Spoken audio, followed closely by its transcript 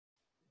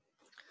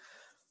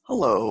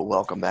Hello,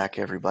 welcome back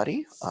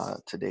everybody.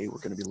 Today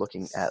we're going to be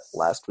looking at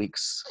last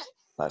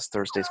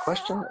Thursday's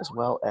question as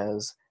well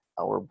as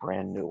our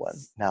brand new one.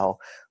 Now,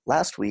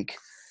 last week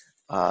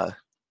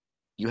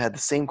you had the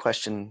same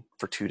question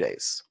for 2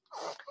 days,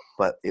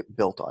 but it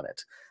built on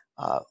it.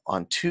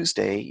 On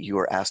Tuesday, you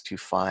were asked to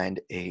find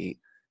an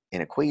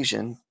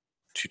equation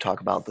to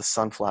talk about the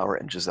sunflower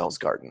in Giselle's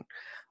garden.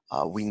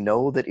 We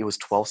know that it was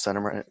 12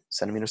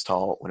 centimeters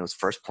tall when it was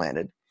first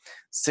planted.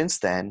 Since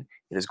then,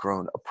 it has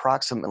grown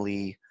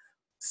approximately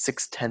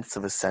 0.6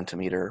 of a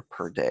centimeter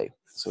per day.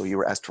 So you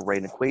were asked to write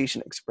an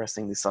equation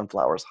expressing the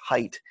sunflower's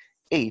height,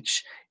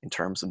 h, in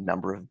terms of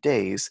number of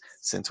days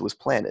since it was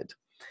planted.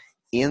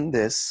 In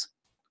this,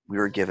 we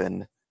were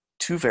given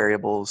two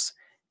variables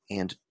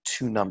and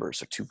two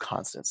numbers, or two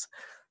constants.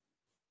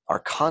 Our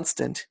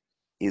constant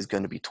is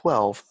going to be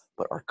 12,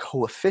 but our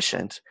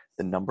coefficient,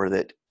 the number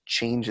that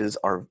changes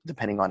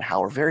depending on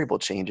how our variable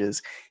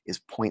changes, is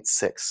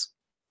 0.6.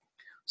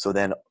 So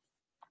then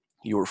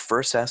you were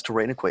first asked to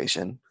write an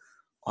equation.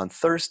 On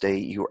Thursday,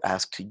 you were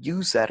asked to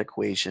use that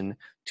equation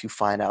to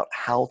find out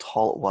how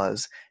tall it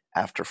was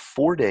after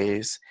 4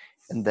 days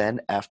and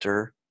then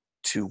after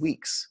 2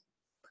 weeks.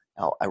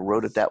 Now, I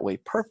wrote it that way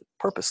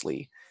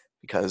purposely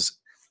because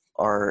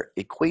our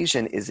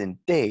equation is in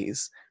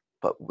days,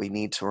 but we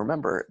need to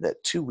remember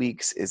that 2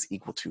 weeks is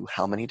equal to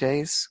how many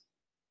days?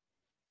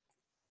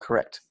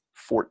 Correct,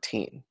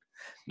 14.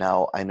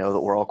 Now, I know that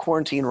we're all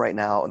quarantined right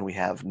now and we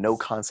have no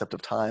concept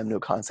of time, no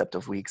concept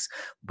of weeks,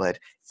 but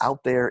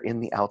out there in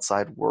the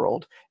outside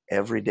world,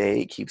 every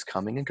day keeps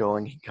coming and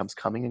going,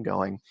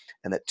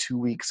 and that 2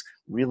 weeks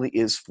really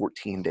is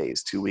 14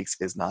 days. 2 weeks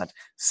is not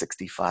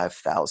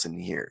 65,000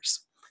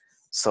 years.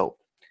 So,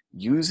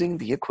 using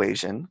the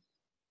equation,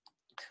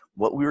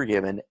 what we were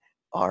given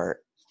are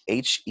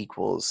h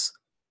equals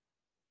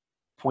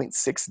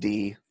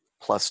 0.6d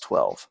plus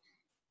 12.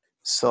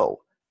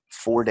 So,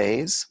 4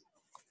 days,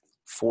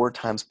 4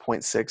 times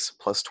 0.6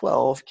 plus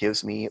 12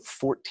 gives me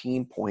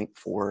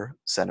 14.4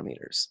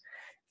 centimeters.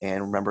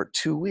 And remember,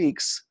 2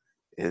 weeks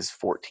is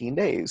 14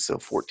 days. So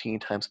 14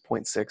 times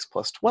 0.6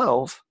 plus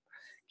 12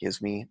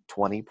 gives me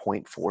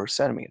 20.4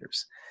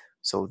 centimeters.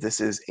 So this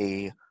is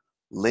a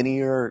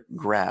linear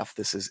graph.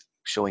 This is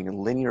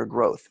showing linear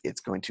growth.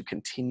 It's going to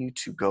continue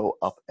to go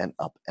up and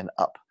up and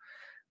up,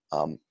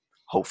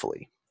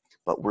 hopefully.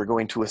 But we're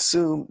going to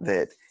assume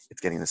that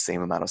it's getting the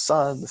same amount of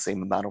sun, the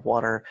same amount of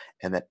water,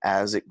 and that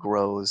as it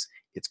grows,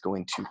 it's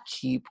going to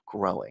keep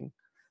growing.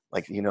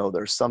 Like,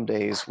 there's some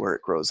days where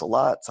it grows a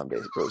lot, some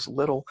days it grows a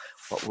little,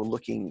 but we're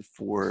looking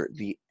for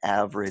the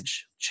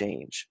average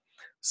change.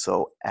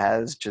 So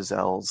as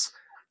Giselle's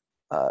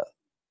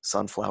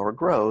sunflower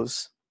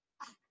grows,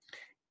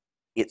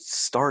 it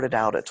started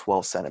out at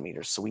 12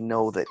 centimeters. So we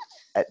know that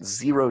at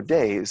 0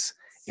 days,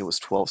 it was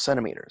 12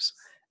 centimeters.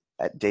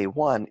 At day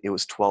 1, it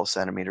was 12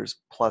 centimeters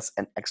plus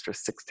an extra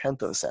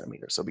 0.6 of a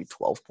centimeter, so it'd be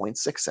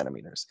 12.6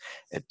 centimeters.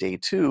 At day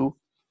 2,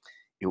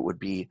 it would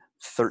be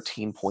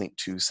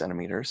 13.2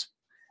 centimeters.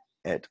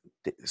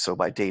 So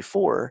by day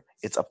 4,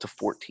 it's up to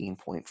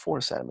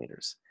 14.4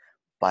 centimeters.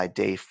 By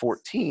day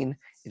 14,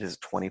 it is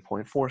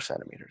 20.4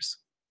 centimeters.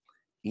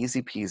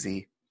 Easy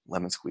peasy,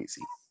 lemon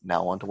squeezy.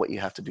 Now on to what you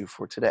have to do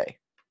for today.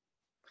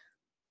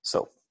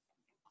 So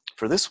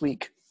for this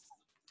week,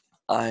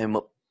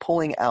 I'm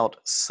pulling out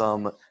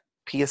some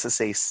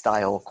PSSA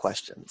style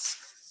questions,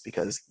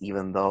 because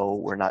even though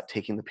we're not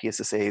taking the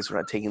PSSAs, we're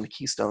not taking the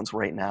keystones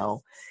right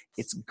now,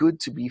 it's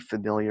good to be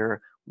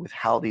familiar with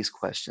how these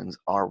questions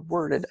are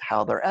worded,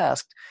 how they're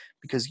asked,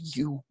 because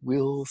you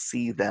will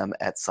see them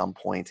at some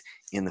point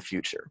in the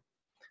future.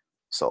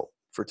 So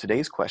for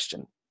today's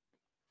question,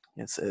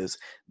 it says,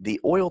 the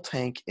oil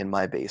tank in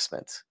my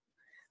basement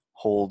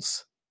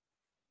holds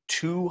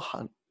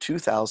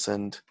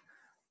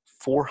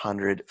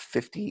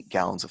 2,450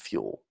 gallons of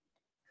fuel.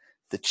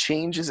 The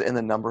changes in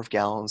the number of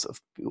gallons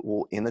of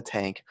fuel in the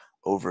tank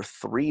over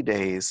 3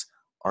 days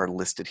are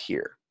listed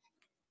here.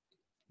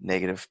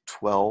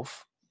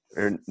 -12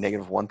 or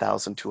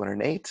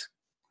 -1,208,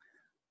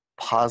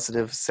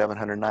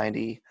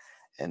 +790,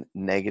 and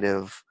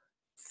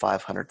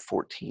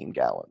 -514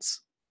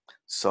 gallons.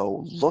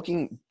 So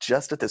looking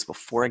just at this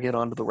before I get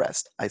on to the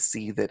rest, I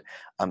see that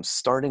I'm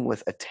starting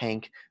with a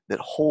tank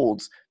that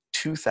holds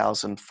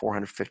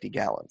 2,450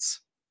 gallons.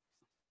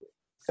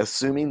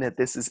 Assuming that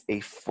this is a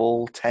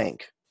full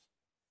tank,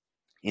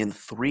 in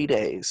 3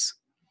 days,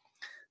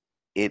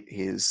 it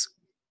has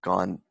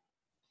gone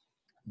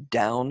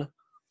down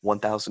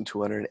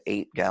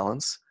 1,208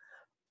 gallons,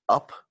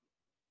 up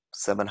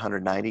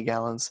 790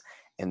 gallons,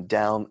 and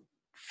down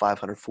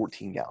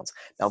 514 gallons.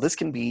 Now this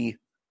can be,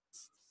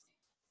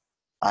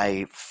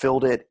 I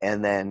filled it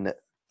and then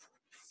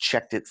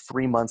checked it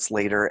 3 months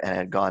later and it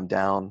had gone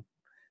down,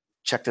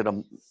 checked it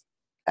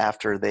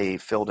after they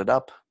filled it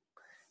up,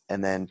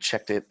 and then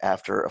checked it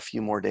after a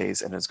few more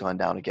days and it's gone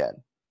down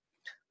again.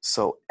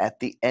 So at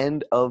the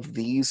end of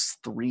these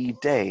 3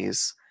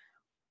 days,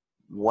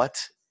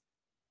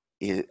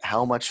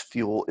 how much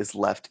fuel is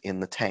left in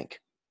the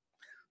tank?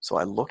 So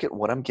I look at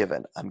what I'm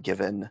given. I'm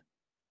given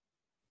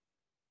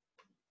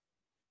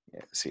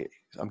Yeah, see,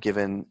 I'm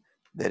given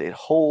that it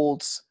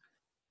holds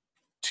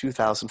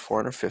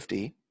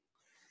 2,450.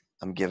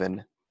 I'm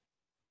given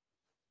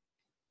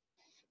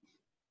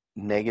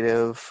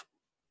negative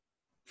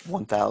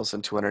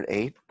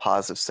 1,208,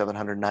 positive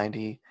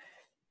 790,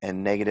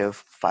 and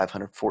negative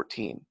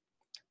 514.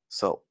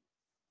 So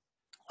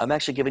I'm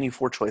actually giving you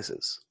 4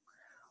 choices.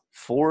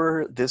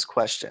 For this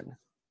question,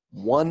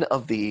 one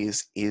of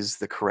these is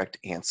the correct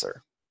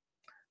answer.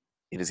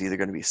 It is either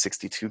going to be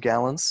 62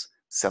 gallons,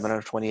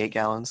 728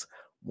 gallons,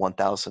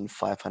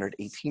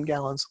 1,518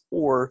 gallons,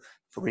 or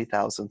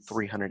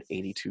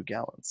 3,382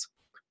 gallons.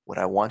 What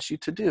I want you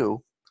to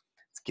do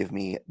is give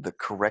me the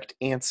correct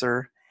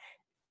answer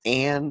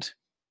and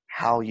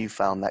how you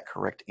found that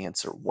correct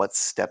answer. What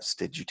steps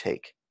did you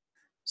take?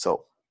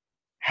 So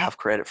half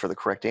credit for the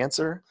correct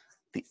answer.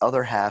 The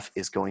other half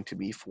is going to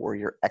be for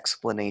your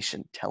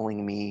explanation,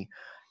 telling me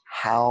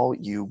how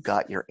you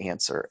got your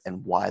answer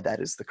and why that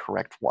is the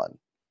correct one.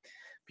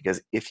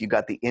 Because if you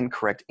got the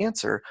incorrect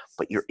answer,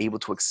 but you're able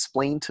to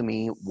explain to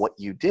me what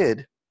you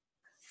did,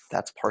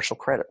 that's partial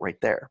credit right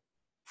there.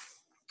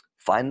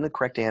 Finding the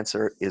correct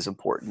answer is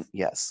important,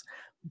 yes.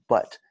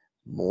 But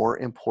more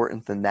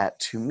important than that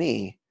to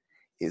me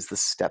is the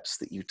steps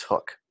that you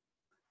took.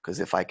 Because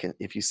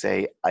if you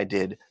say, I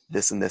did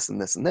this and this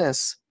and this and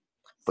this,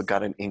 but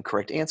got an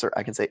incorrect answer,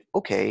 I can say,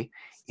 okay,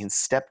 in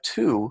step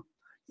 2,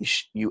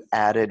 you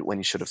added when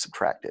you should have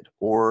subtracted,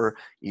 or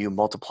you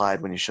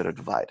multiplied when you should have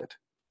divided.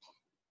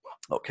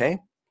 Okay,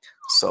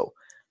 so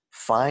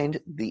find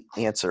the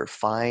answer.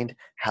 Find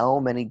how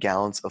many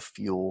gallons of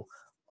fuel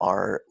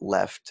are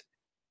left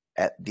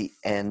at the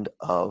end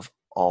of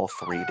all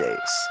 3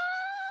 days.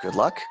 Good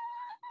luck.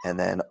 And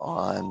then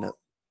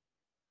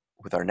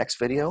with our next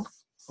video,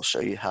 we'll show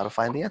you how to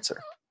find the answer.